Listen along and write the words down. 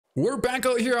We're back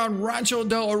out here on Rancho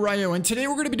del Arroyo, and today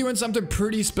we're going to be doing something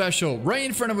pretty special. Right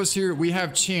in front of us here, we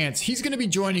have Chance. He's going to be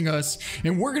joining us,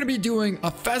 and we're going to be doing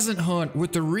a pheasant hunt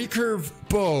with the recurve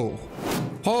bow.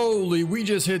 Holy, we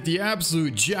just hit the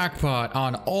absolute jackpot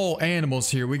on all animals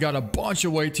here. We got a bunch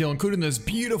of whitetail, including this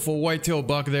beautiful whitetail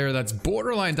buck there that's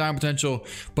borderline time potential.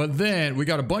 But then we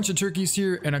got a bunch of turkeys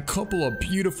here and a couple of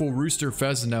beautiful rooster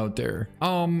pheasant out there.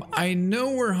 I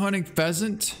know we're hunting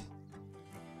pheasant,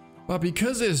 but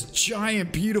because this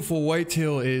giant beautiful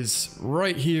whitetail is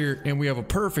right here and we have a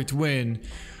perfect wind,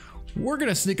 we're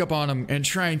gonna sneak up on him and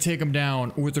try and take him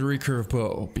down with the recurve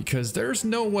bow, because there's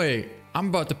no way I'm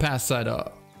about to pass that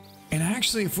up. And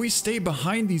actually, if we stay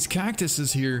behind these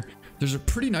cactuses here, there's a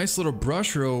pretty nice little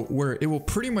brush row where it will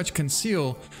pretty much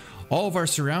conceal all of our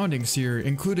surroundings here,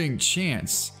 including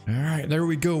Chance. All right, there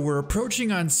we go. We're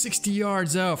approaching on 60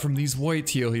 yards out from these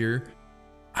whitetail here.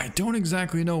 I don't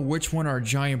exactly know which one our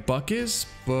giant buck is,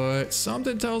 but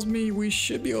something tells me we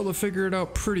should be able to figure it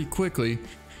out pretty quickly.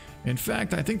 In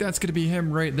fact, I think that's going to be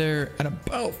him right there at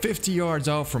about 50 yards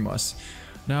out from us.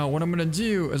 Now, what I'm going to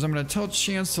do is I'm going to tell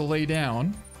Chance to lay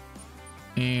down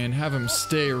and have him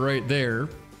stay right there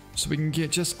so we can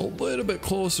get just a little bit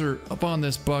closer up on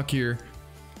this buck here.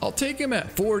 I'll take him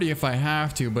at 40 if I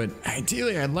have to, but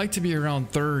ideally I'd like to be around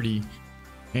 30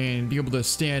 and be able to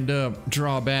stand up,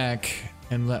 draw back,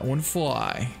 and let one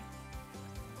fly.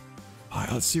 All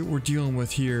right, let's see what we're dealing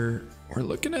with here. We're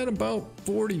looking at about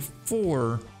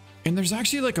 44, and there's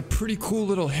actually like a pretty cool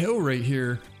little hill right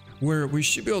here where we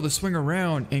should be able to swing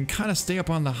around and kind of stay up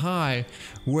on the high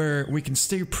where we can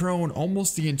stay prone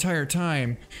almost the entire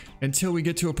time until we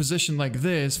get to a position like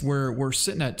this where we're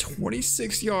sitting at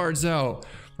 26 yards out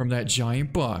from that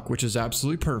giant buck, which is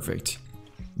absolutely perfect.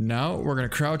 Now we're gonna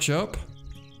crouch up,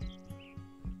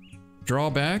 draw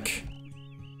back,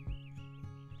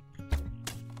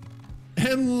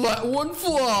 and let one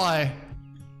fly.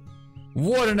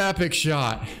 What an epic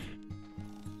shot.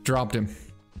 Dropped him.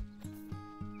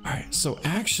 All right, so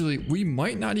actually we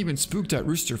might not even spook that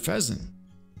rooster pheasant.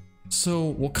 So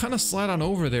we'll kind of slide on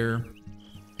over there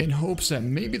in hopes that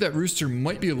maybe that rooster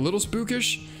might be a little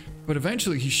spookish, but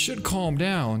eventually he should calm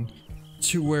down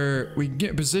to where we can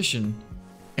get in position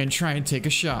and try and take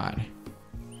a shot.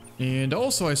 And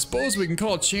also, I suppose we can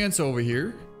call Chance over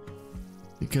here,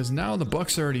 because now the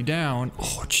buck's already down.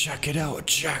 Oh, check it out,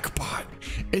 jackpot.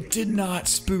 It did not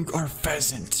spook our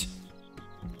pheasant.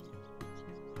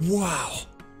 Wow.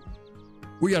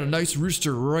 We got a nice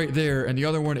rooster right there, and the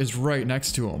other one is right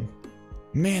next to him.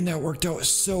 Man, that worked out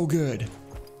so good.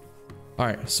 All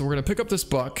right, so we're gonna pick up this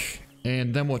buck,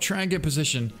 and then we'll try and get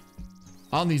position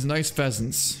on these nice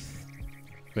pheasants.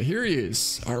 But here he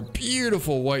is, our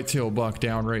beautiful whitetail buck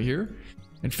down right here.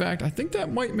 In fact, I think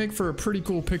that might make for a pretty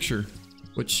cool picture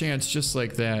with Chance just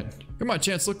like that. Come on,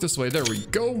 Chance, look this way. There we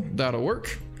go. That'll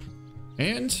work.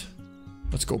 And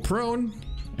let's go prone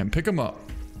and pick him up.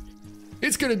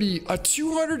 It's gonna be a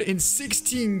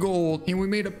 216 gold, and we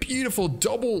made a beautiful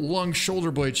double lung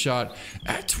shoulder blade shot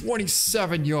at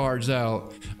 27 yards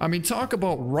out. I mean, talk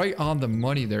about right on the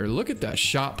money there. Look at that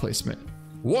shot placement.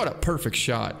 What a perfect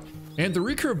shot. And the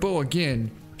recurve bow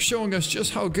again, showing us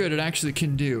just how good it actually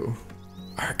can do.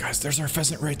 All right, guys, there's our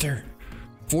pheasant right there.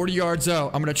 40 yards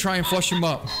out. I'm gonna try and flush him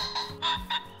up.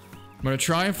 I'm gonna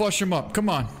try and flush him up. Come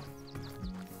on.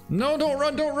 No, don't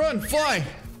run, don't run. Fly.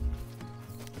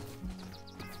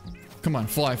 Come on,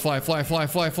 fly, fly, fly, fly,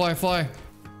 fly, fly, fly.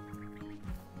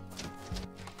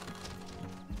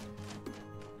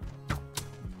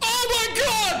 Oh my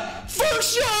God!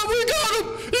 First shot, we got him!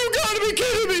 You gotta be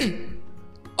kidding me!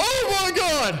 Oh my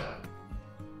God!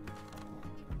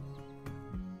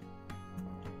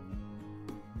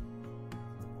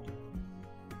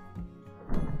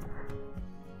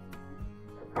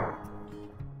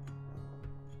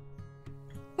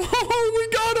 Oh,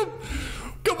 we got him!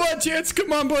 Come on, Chance,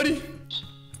 come on, buddy.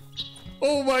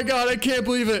 Oh my God, I can't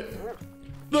believe it.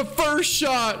 The first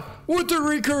shot with the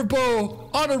recurve bow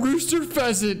on a rooster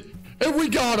pheasant, and we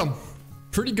got him.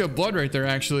 Pretty good blood right there,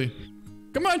 actually.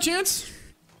 Come on, Chance.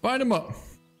 Find him up.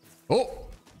 Oh,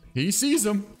 he sees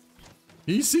him.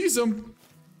 He sees him.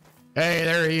 Hey,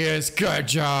 there he is. Good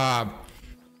job.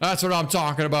 That's what I'm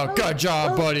talking about. Good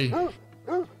job, buddy.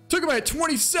 Took him at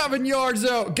 27 yards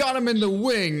out. Got him in the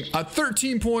wing. A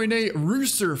 13.8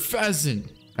 rooster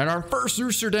pheasant. And our first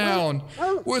rooster down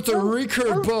with a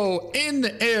recurve bow in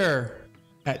the air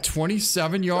at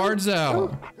 27 yards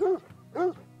out.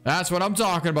 That's what I'm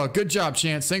talking about. Good job,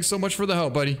 Chance. Thanks so much for the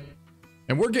help, buddy.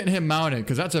 And we're getting him mounted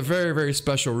because that's a very, very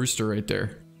special rooster right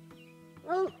there.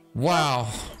 Wow.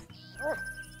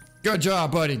 Good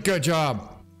job, buddy. Good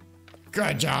job.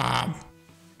 Good job.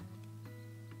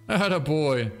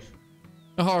 Attaboy.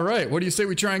 All right, what do you say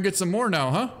we try and get some more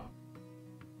now, huh?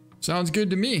 Sounds good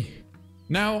to me.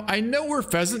 Now, I know we're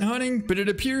pheasant hunting, but it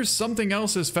appears something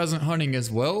else is pheasant hunting as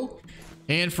well.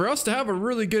 And for us to have a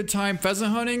really good time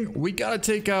pheasant hunting, we gotta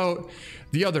take out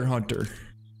the other hunter.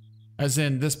 As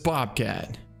in this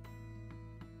bobcat.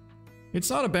 It's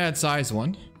not a bad size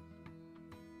one.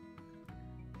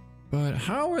 But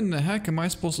how in the heck am I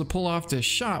supposed to pull off this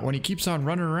shot when he keeps on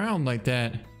running around like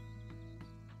that?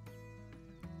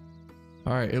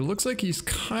 Alright, it looks like he's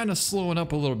kind of slowing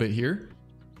up a little bit here.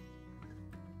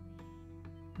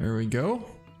 There we go.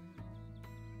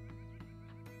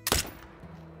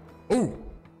 Oh!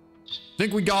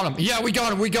 Think we got him. Yeah, we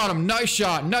got him. We got him. Nice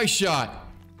shot. Nice shot.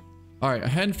 Alright, a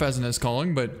hen pheasant is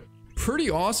calling, but pretty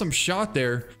awesome shot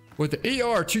there with the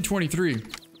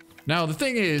AR-223. Now, the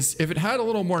thing is, if it had a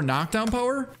little more knockdown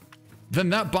power, then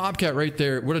that bobcat right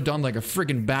there would have done like a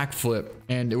friggin' backflip,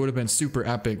 and it would have been super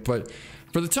epic. But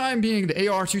for the time being, the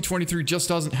AR-223 just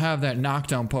doesn't have that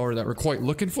knockdown power that we're quite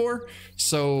looking for.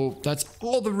 So that's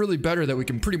all the really better that we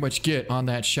can pretty much get on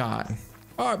that shot.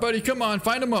 All right, buddy, come on,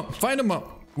 find him up, find him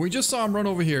up. We just saw him run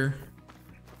over here.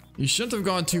 He shouldn't have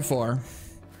gone too far.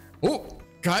 Oh,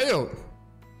 coyote.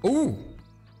 Ooh,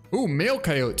 male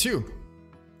coyote too.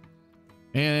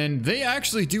 And they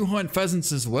actually do hunt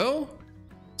pheasants as well.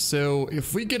 So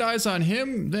if we get eyes on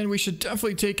him, then we should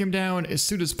definitely take him down as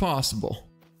soon as possible.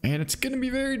 And it's going to be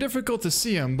very difficult to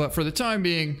see him, but for the time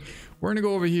being, we're going to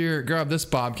go over here, grab this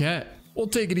bobcat. We'll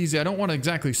take it easy. I don't want to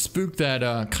exactly spook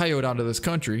that coyote out of this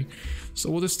country. So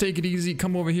we'll just take it easy,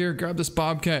 come over here, grab this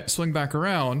bobcat, swing back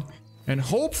around, and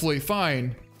hopefully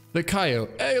find the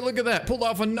coyote. Hey, look at that. Pulled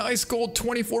off a nice gold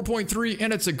 24.3,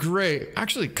 and it's a gray.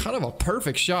 Actually, kind of a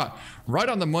perfect shot. Right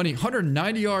on the money,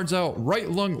 190 yards out, right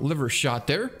lung liver shot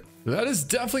there. That is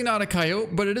definitely not a coyote,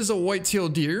 but it is a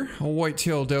white-tailed deer, a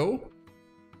white-tailed doe.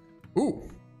 Ooh,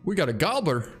 we got a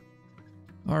gobbler.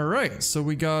 All right, so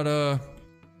we got a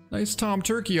nice tom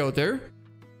turkey out there.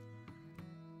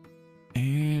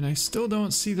 And I still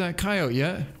don't see that coyote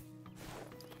yet.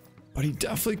 But he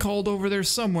definitely called over there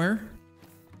somewhere.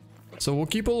 So we'll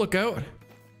keep a lookout.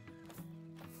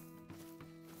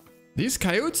 These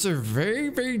coyotes are very,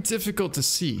 very difficult to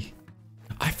see.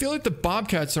 I feel like the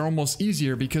bobcats are almost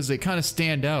easier because they kind of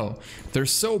stand out. They're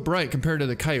so bright compared to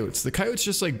the coyotes. The coyotes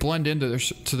just like blend into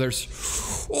their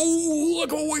Oh,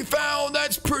 look what we found.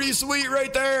 That's pretty sweet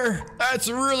right there. That's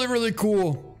really, really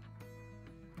cool.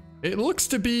 It looks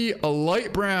to be a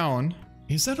light brown.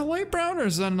 Is that a light brown or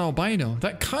is that an albino?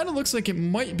 That kind of looks like it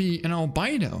might be an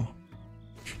albino.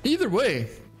 Either way,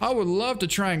 I would love to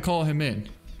try and call him in.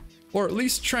 Or at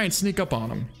least try and sneak up on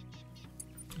him.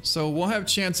 So we'll have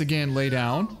Chance again lay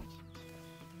down.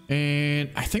 And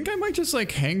I think I might just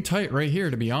like hang tight right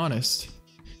here, to be honest.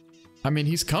 I mean,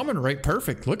 he's coming right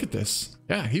perfect. Look at this.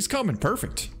 Yeah, he's coming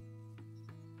perfect.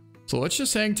 So let's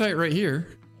just hang tight right here.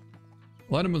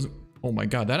 Let him... Oh my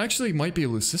god, that actually might be a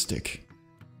leucistic.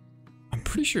 I'm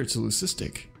pretty sure it's a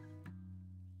leucistic.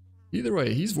 Either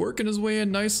way, he's working his way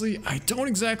in nicely. I don't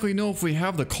exactly know if we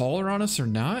have the collar on us or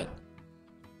not.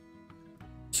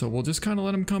 So we'll just kind of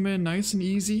let him come in nice and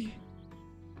easy.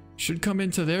 Should come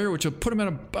into there, which will put him at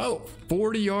about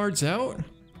 40 yards out.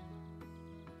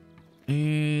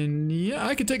 And yeah,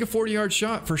 I could take a 40-yard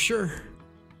shot for sure.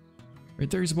 Right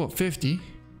there, he's about 50.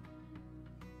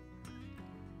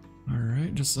 All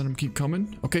right, just let him keep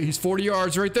coming. Okay, he's 40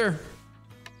 yards right there.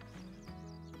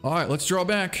 All right, let's draw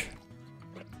back.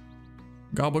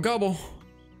 Gobble, gobble.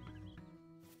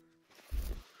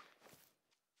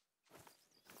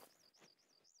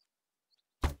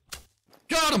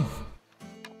 Got him!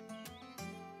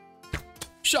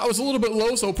 Shot was a little bit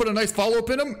low, so I'll put a nice follow-up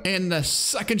in him, and the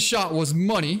second shot was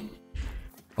money.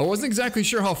 I wasn't exactly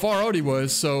sure how far out he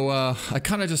was, so I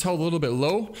kind of just held a little bit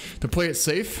low to play it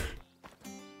safe.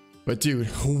 But dude,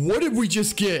 what did we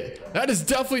just get? That is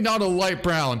definitely not a light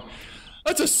brown.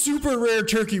 That's a super rare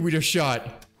turkey we just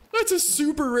shot. That's a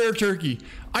super rare turkey.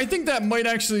 I think that might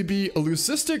actually be a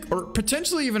leucistic or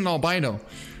potentially even an albino.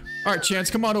 All right,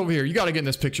 Chance, come on over here. You got to get in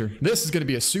this picture. This is going to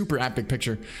be a super epic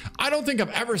picture. I don't think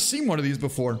I've ever seen one of these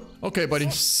before. Okay, buddy,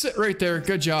 sit right there.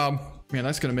 Good job. Man,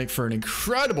 that's going to make for an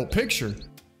incredible picture.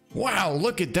 Wow,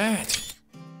 look at that.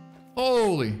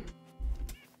 Holy.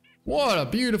 What a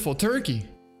beautiful turkey.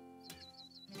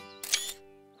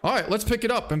 All right, let's pick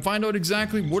it up and find out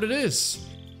exactly what it is.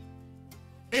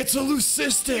 It's a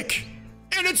leucistic,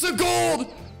 and it's a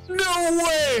gold. No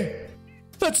way.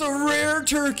 That's a rare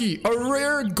turkey, a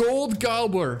rare gold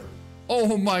gobbler.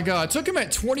 Oh my god, took him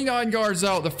at 29 yards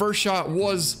out. The first shot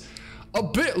was a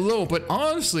bit low, but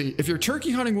honestly, if you're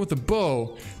turkey hunting with a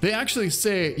bow, they actually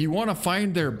say you want to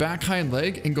find their back hind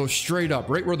leg and go straight up,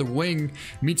 right where the wing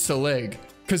meets the leg.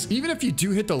 Because even if you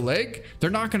do hit the leg, they're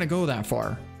not going to go that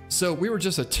far. So we were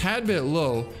just a tad bit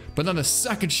low, but then the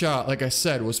second shot, like I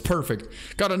said, was perfect.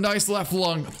 Got a nice left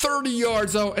lung, 30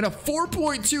 yards out, and a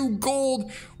 4.2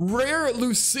 gold rare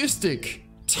leucistic.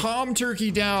 Tom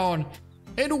turkey down,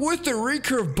 and with the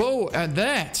recurve bow at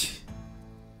that.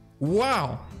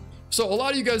 Wow. So a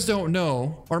lot of you guys don't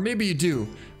know, or maybe you do,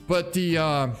 but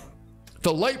the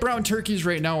light brown turkeys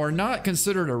right now are not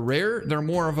considered a rare. They're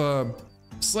more of a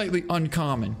slightly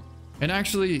uncommon. And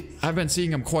actually, I've been seeing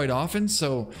them quite often,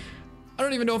 so I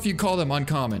don't even know if you'd call them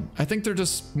uncommon. I think they're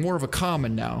just more of a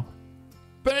common now.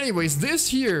 But anyways, this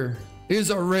here is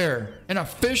a rare, an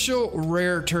official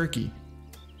rare turkey.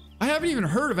 I haven't even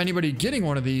heard of anybody getting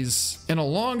one of these in a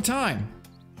long time.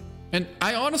 And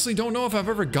I honestly don't know if I've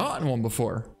ever gotten one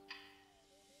before.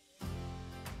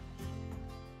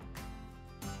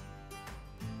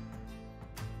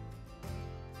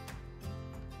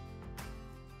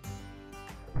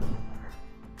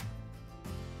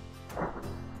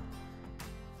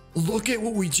 Look at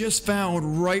what we just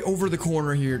found right over the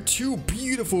corner here. Two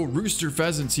beautiful rooster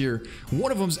pheasants here.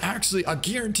 One of them's actually a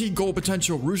guaranteed gold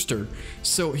potential rooster.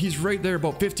 So he's right there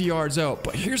about 50 yards out.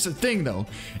 But here's the thing though.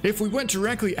 If we went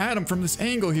directly at him from this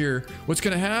angle here, what's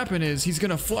going to happen is he's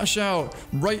going to flush out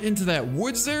right into that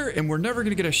woods there and we're never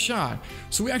going to get a shot.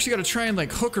 So we actually got to try and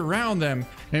like hook around them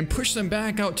and push them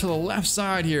back out to the left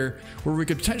side here where we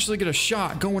could potentially get a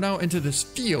shot going out into this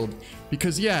field.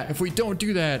 Because yeah, if we don't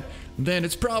do that, then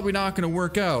it's probably not going to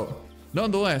work out.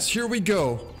 Nonetheless, here we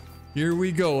go. Here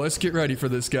we go. Let's get ready for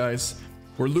this, guys.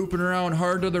 We're looping around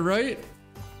hard to the right.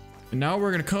 And now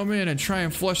we're going to come in and try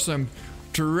and flush them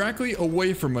directly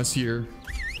away from us here.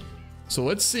 So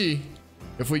let's see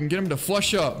if we can get them to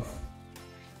flush up.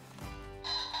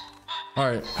 All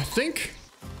right, I think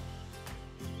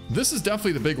this is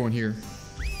definitely the big one here.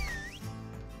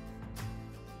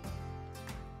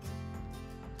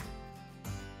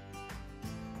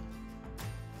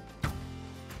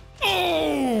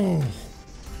 Oh!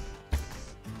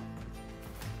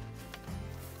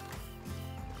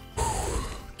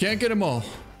 Can't get them all.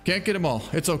 Can't get them all.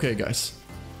 It's okay, guys.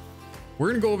 We're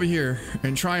gonna go over here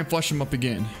and try and flush them up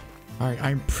again. All right,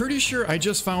 I'm pretty sure I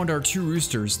just found our two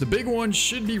roosters. The big one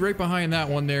should be right behind that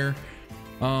one there.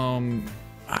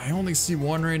 I only see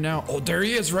one right now. Oh, there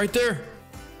he is right there.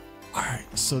 All right,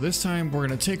 so this time we're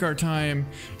gonna take our time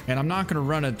and I'm not gonna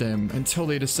run at them until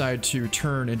they decide to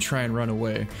turn and try and run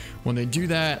away. When they do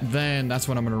that, then that's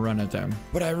when I'm gonna run at them.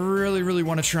 But I really, really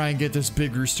wanna try and get this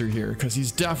big rooster here because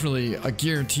he's definitely a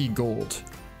guaranteed gold.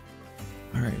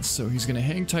 All right, so he's gonna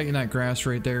hang tight in that grass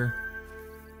right there.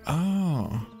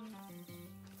 Oh.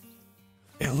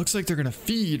 It looks like they're gonna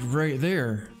feed right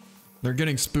there. They're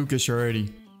getting spookish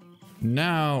already.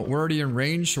 Now we're already in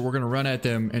range, so we're gonna run at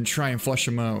them and try and flush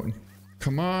them out.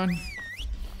 Come on.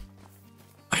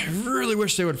 I really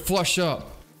wish they would flush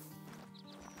up.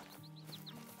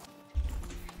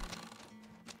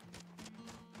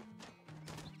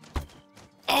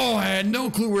 Oh, I had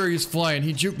no clue where he's flying.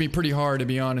 He juked me pretty hard, to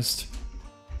be honest.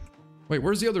 Wait,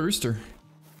 where's the other rooster?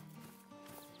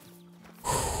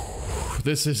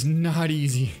 This is not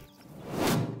easy.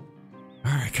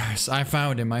 Alright guys, I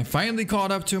found him. I finally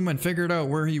caught up to him and figured out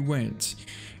where he went.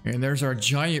 And there's our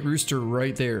giant rooster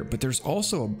right there. But there's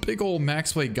also a big old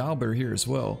max weight gobbler here as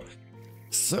well.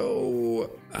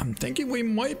 So I'm thinking we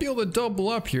might be able to double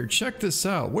up here. Check this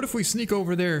out. What if we sneak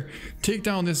over there, take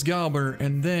down this gobbler,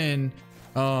 and then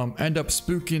end up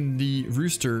spooking the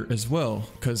rooster as well?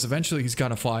 Because eventually he's got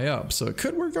to fly up. So it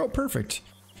could work out perfect.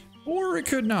 Or it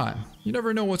could not. You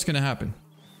never know what's going to happen.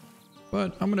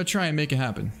 But I'm going to try and make it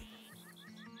happen.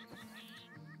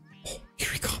 Here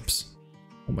he comes.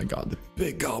 Oh my god, the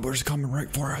big gobbler's coming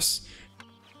right for us.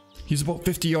 He's about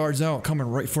 50 yards out, coming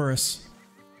right for us.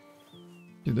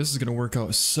 Dude, this is gonna work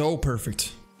out so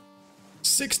perfect.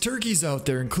 6 turkeys out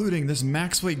there, including this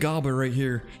max weight gobbler right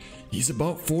here. He's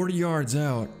about 40 yards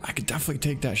out. I could definitely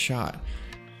take that shot.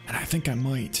 And I think I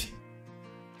might.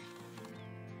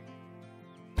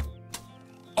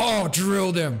 Oh,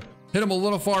 drilled him. Hit him a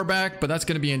little far back, but that's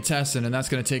gonna be intestine, and that's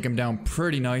gonna take him down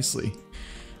pretty nicely.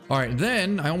 All right,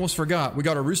 then I almost forgot. We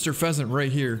got a rooster pheasant right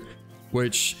here,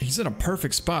 which he's in a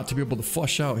perfect spot to be able to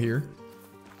flush out here.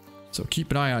 So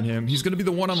keep an eye on him. He's going to be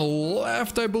the one on the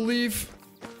left, I believe.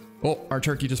 Oh, our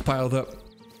turkey just piled up.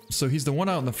 So he's the one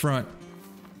out in the front.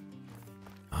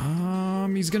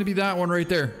 He's going to be that one right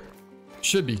there.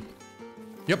 Should be.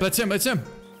 Yep, that's him. That's him.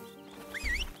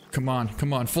 Come on,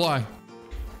 fly.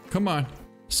 Come on.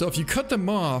 So if you cut them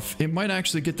off, it might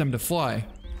actually get them to fly.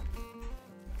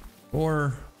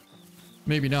 Or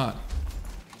maybe not.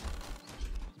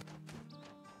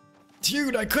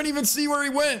 Dude, I couldn't even see where he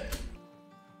went.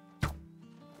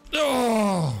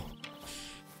 Oh!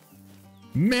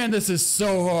 Man, this is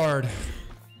so hard.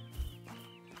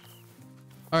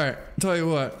 Alright, tell you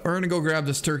what. We're gonna go grab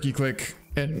this turkey quick.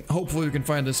 And hopefully we can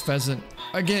find this pheasant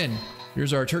again.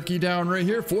 Here's our turkey down right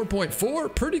here.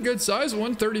 4.4. Pretty good size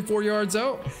one. 34 yards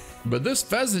out. But this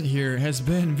pheasant here has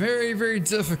been very, very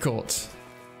difficult.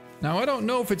 Now, I don't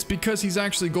know if it's because he's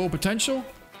actually goal potential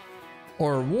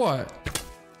or what.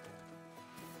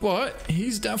 But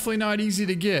he's definitely not easy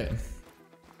to get.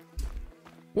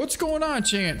 What's going on,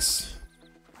 Chance?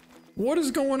 What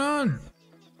is going on?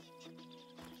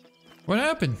 What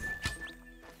happened?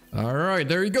 All right,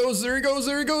 there he goes, there he goes,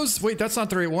 there he goes. Wait, that's not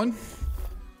the right one.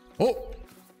 Oh,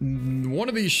 one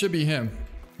of these should be him.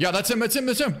 Yeah, that's him, that's him,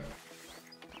 that's him.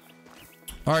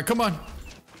 All right, come on.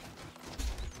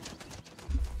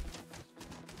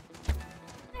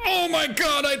 Oh my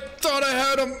God, I thought I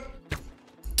had him.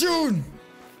 Dude,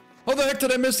 how the heck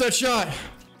did I miss that shot?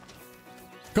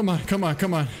 Come on, come on,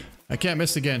 come on. I can't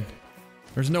miss again.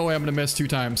 There's no way I'm gonna miss 2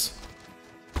 times.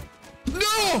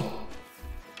 No!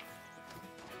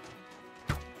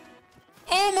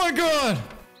 Oh my God!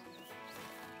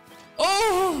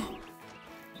 Oh!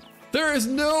 There is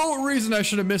no reason I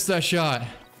should have missed that shot.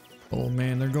 Oh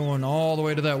man, they're going all the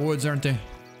way to that woods, aren't they?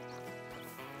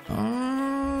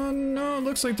 No, it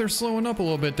looks like they're slowing up a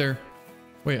little bit there.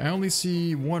 Wait, I only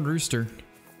see one rooster.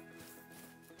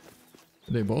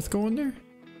 Are they both going there?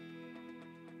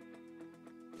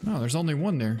 No, there's only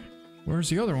one there. Where's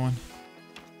the other one?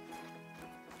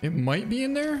 It might be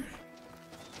in there?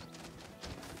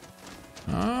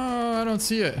 Oh, I don't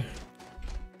see it.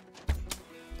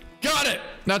 Got it!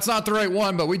 That's not the right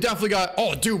one, but we definitely got...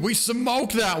 Oh, dude, we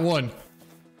smoked that one.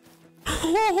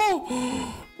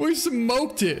 We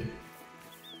smoked it.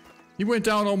 He went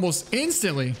down almost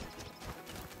instantly.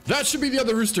 That should be the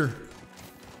other rooster.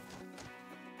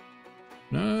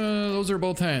 No, those are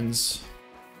both hens.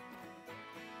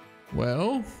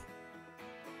 Well,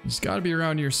 he's got to be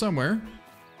around here somewhere.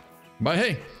 But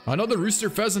hey, another rooster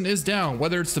pheasant is down.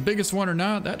 Whether it's the biggest one or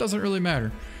not, that doesn't really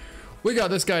matter. We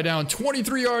got this guy down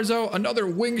 23 yards out. Another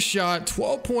wing shot,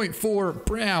 12.4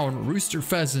 brown rooster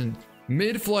pheasant.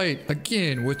 Mid-flight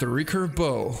again with the recurve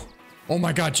bow. Oh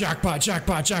my God, jackpot,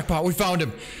 jackpot, jackpot. We found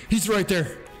him. He's right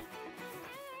there.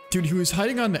 Dude, he was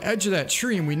hiding on the edge of that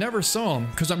tree and we never saw him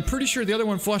because I'm pretty sure the other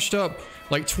one flushed up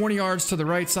like 20 yards to the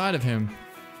right side of him.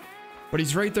 But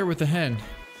he's right there with the hen.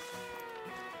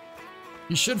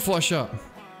 He should flush up.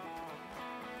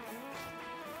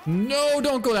 No,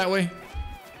 don't go that way.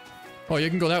 Oh, you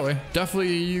can go that way.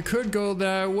 Definitely, you could go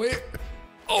that way.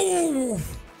 Oh!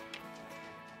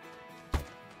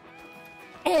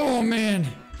 Oh, man.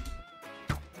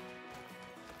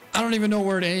 I don't even know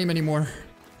where to aim anymore.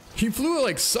 He flew at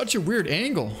like such a weird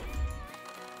angle.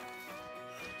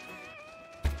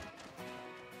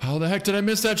 How the heck did I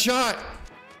miss that shot?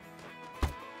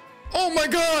 Oh my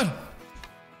God!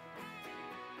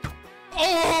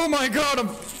 Oh my God!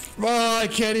 I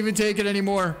can't even take it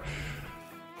anymore.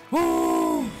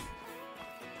 Oh.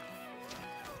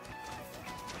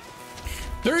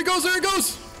 There he goes! There he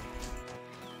goes!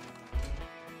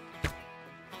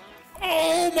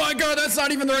 Oh my God! That's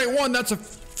not even the right one. That's a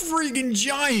freaking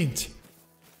giant.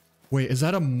 Wait, is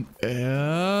that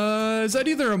is that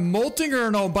either a molting or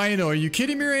an albino? Are you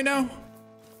kidding me right now?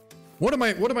 What am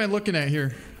I looking at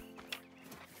here?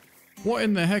 What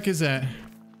in the heck is that?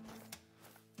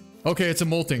 Okay, it's a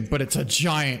molting, but it's a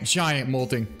giant, giant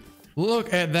molting.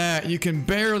 Look at that. You can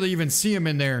barely even see him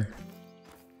in there.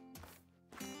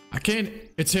 I can't.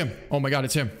 It's him. Oh my God,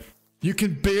 it's him. You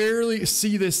can barely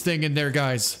see this thing in there,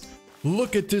 guys.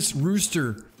 Look at this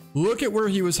rooster. Look at where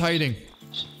he was hiding.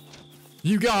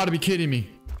 You gotta be kidding me.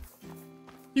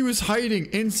 He was hiding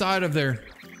inside of there.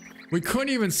 We couldn't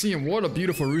even see him. What a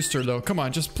beautiful rooster, though. Come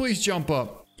on, just please jump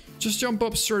up. Just jump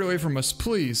up straight away from us,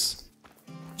 please.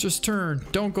 Just turn.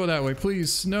 Don't go that way,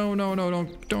 please. No, no, no,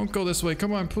 don't go this way.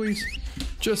 Come on, please.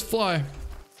 Just fly.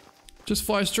 Just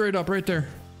fly straight up right there.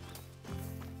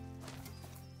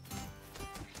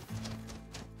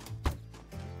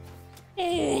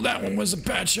 Oh, that one was a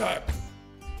bad shot.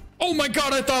 Oh my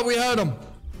God, I thought we had him.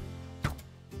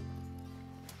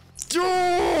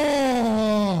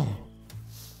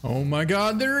 Oh my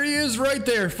God, there he is right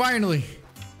there, finally.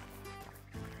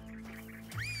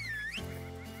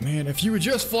 Man, if you would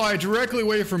just fly directly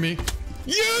away from me.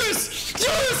 Yes!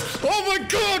 Yes! Oh my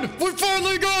God! We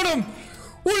finally got him!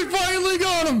 We finally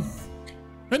got him!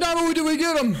 And not only did we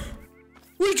get him,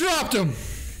 we dropped him.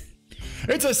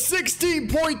 It's a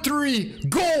 16.3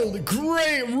 gold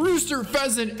gray rooster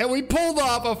pheasant, and we pulled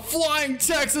off a flying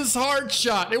Texas heart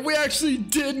shot, and we actually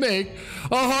did make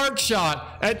a heart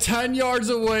shot at 10 yards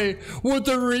away with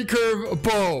the recurve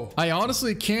bow. I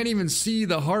honestly can't even see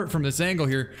the heart from this angle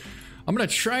here. I'm gonna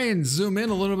try and zoom in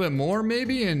a little bit more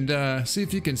maybe and see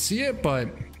if you can see it, but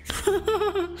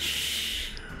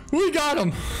we got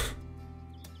him.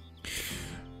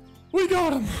 We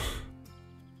got him.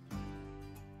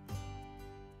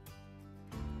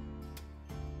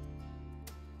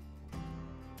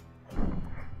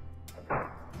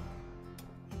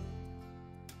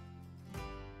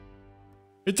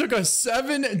 It took us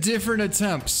 7 different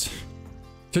attempts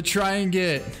to try and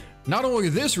get not only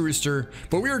this rooster,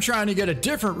 but we were trying to get a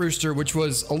different rooster, which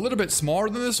was a little bit smaller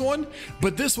than this one,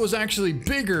 but this was actually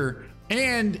bigger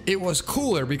and it was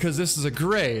cooler because this is a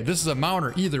gray. This is a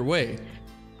mounter either way.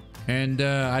 And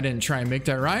I didn't try and make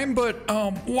that rhyme, but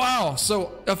wow.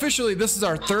 So officially this is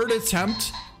our 3rd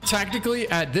attempt technically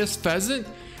at this pheasant.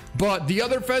 But the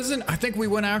other pheasant, I think we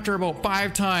went after about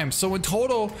 5 times. So in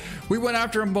total, we went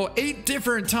after him about 8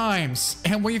 different times,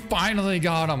 and we finally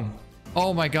got him.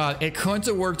 Oh my God, it couldn't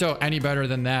have worked out any better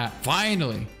than that.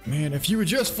 Finally. Man, if you would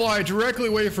just fly directly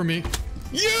away from me.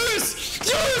 Yes!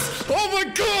 Yes! Oh my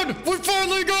God, we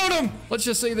finally got him. Let's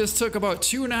just say this took about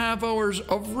 2.5 hours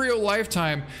of real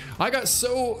lifetime. I got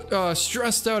so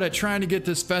stressed out at trying to get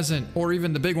this pheasant, or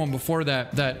even the big one before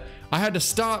that, that I had to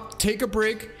stop, take a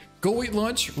break, go eat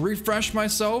lunch, refresh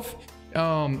myself,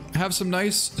 have some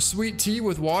nice sweet tea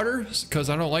with water because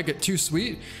I don't like it too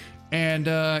sweet, and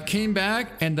came back,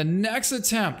 and the next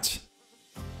attempt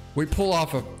we pull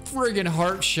off a friggin'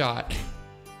 heart shot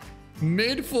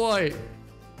mid-flight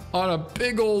on a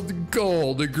big old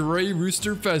gold gray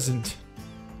rooster pheasant.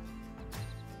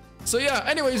 So yeah,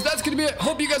 anyways, that's gonna be it.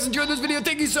 Hope you guys enjoyed this video.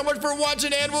 Thank you so much for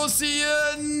watching, and we'll see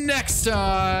you next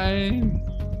time.